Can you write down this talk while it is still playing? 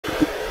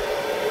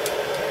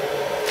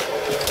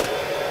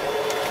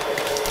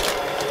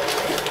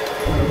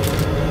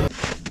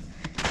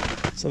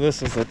So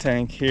this is the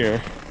tank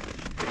here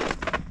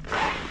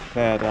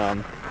that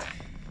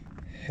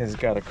has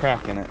got a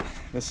crack in it.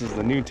 This is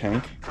the new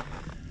tank.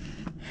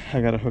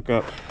 I got to hook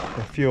up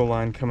the fuel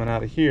line coming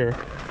out of here,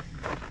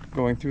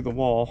 going through the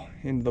wall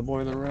into the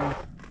boiler room,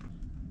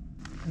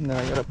 and then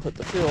I got to put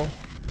the fuel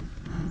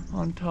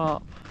on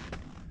top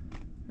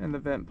and the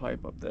vent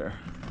pipe up there.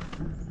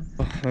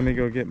 Let me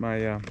go get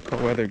my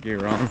cold weather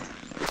gear on.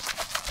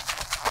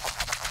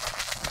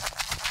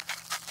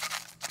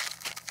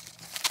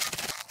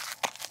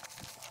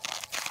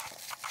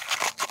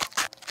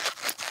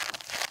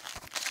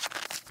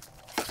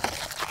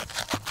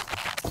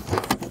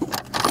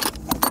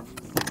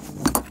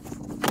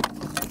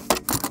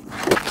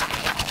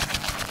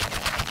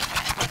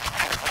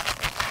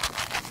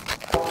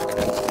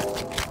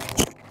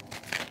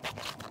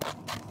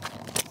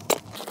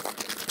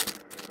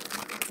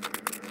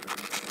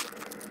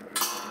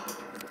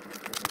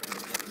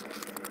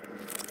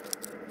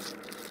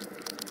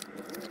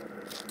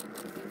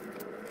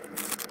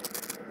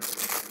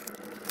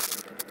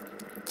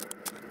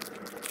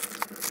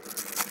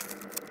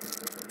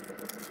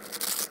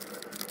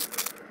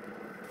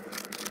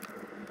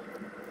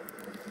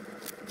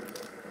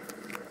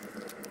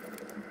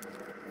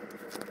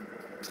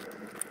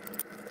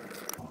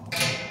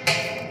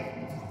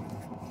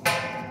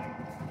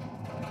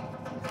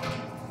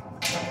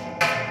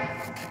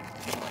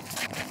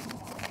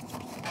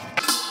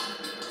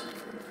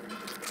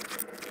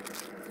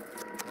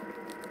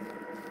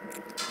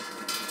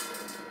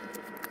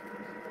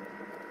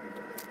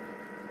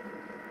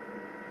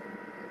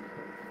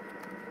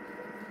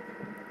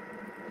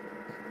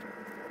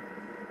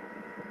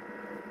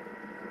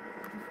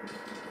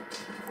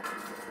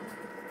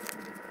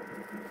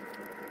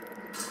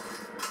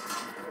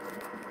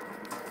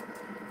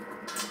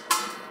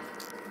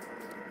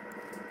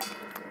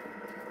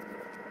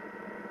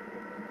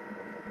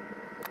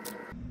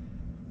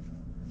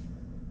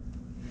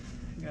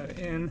 You got it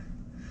in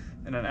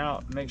and then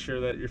out. Make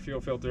sure that your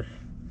fuel filter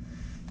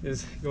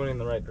is going in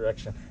the right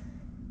direction.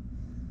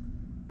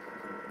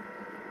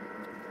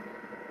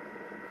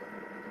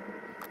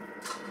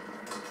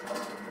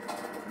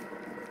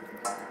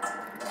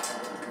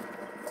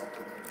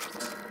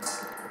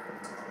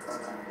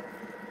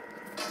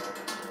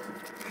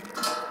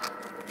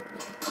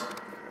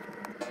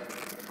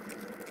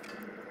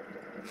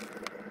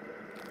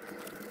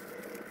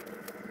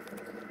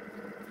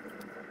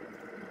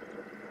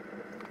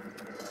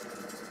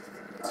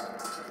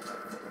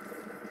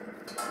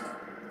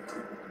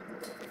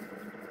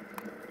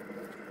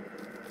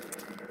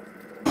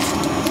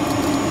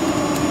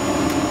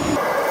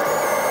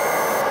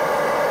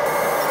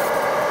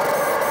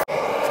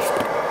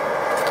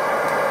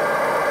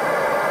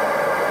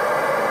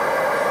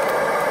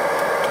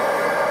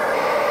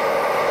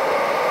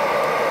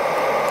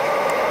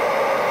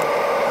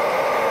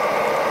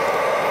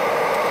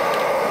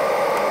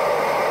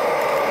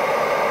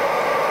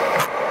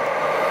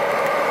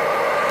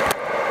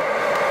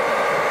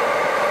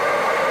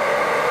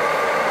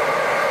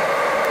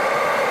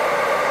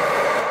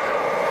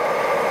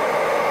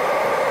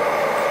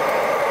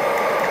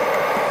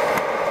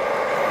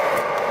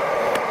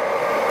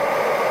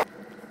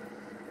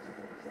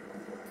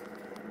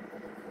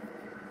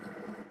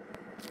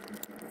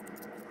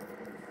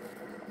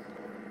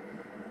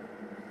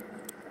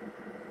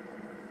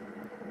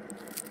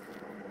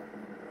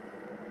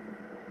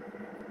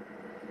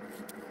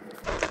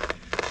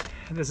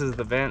 This is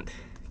the vent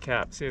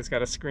cap. See, it's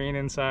got a screen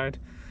inside.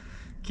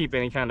 Keep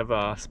any kind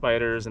of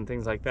spiders and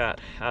things like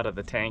that out of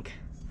the tank.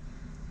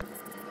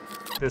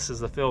 This is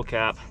the fill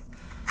cap,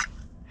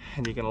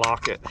 and you can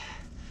lock it.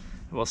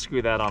 We'll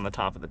screw that on the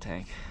top of the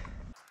tank.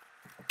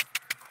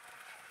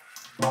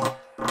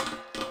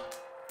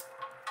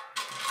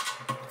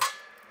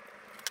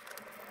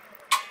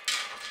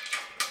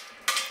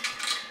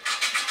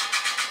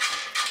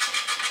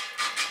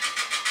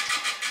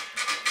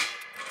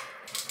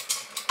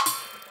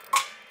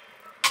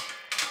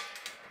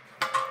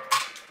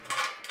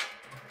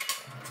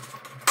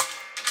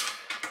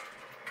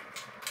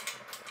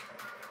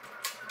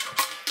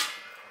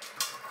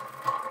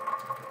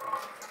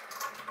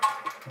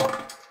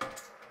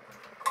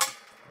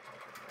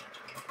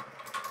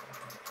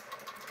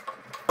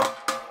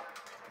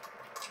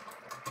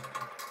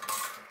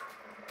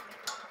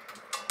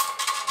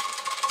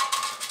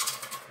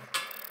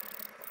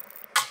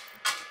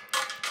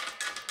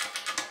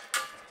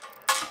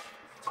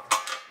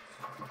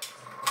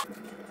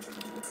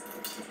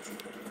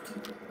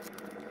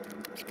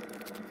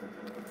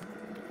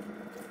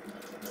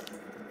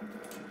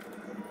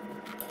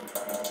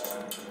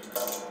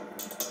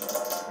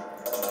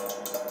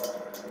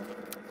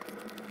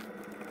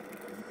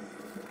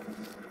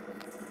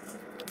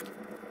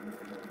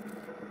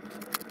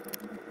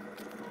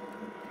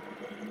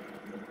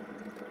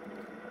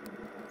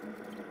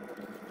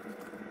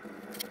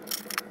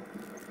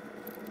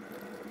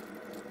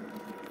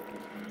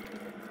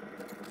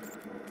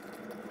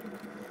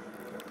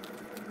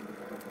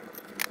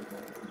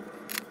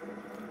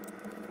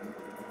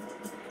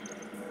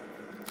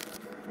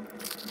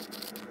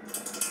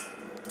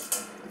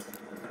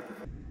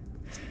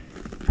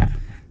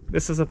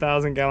 This is a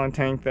 1,000-gallon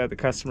tank that the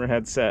customer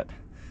had set.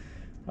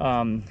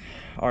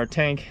 Our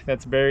tank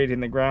that's buried in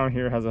the ground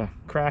here has a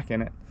crack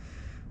in it.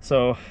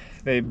 So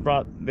they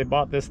bought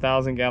this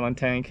 1,000-gallon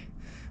tank.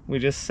 We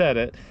just set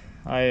it.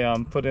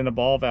 I put in a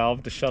ball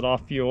valve to shut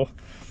off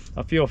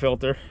a fuel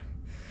filter,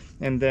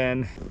 and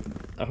then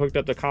I hooked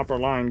up the copper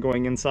line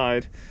going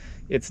inside.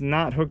 It's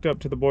not hooked up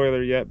to the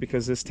boiler yet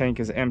because this tank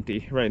is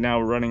empty. Right now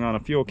we're running on a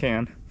fuel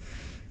can.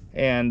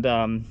 And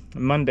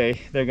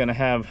Monday they're gonna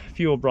have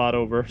fuel brought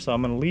over, so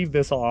I'm gonna leave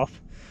this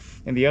off.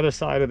 And the other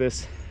side of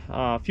this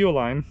fuel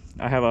line,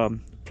 I have a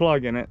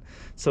plug in it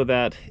so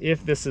that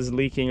if this is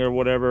leaking or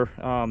whatever,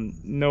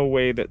 no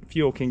way that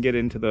fuel can get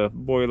into the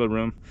boiler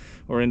room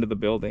or into the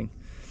building.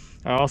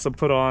 I also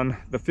put on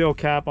the fill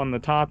cap on the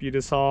top you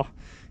just saw,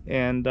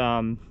 and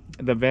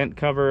the vent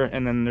cover,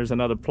 and then there's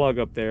another plug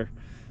up there.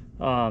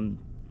 So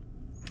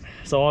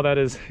all that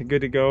is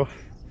good to go.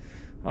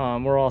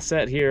 We're all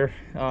set here.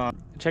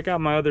 Check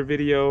out my other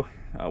video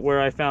where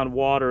I found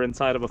water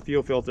inside of a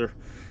fuel filter,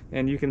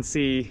 and you can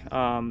see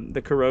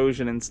the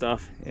corrosion and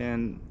stuff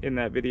in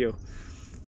that video.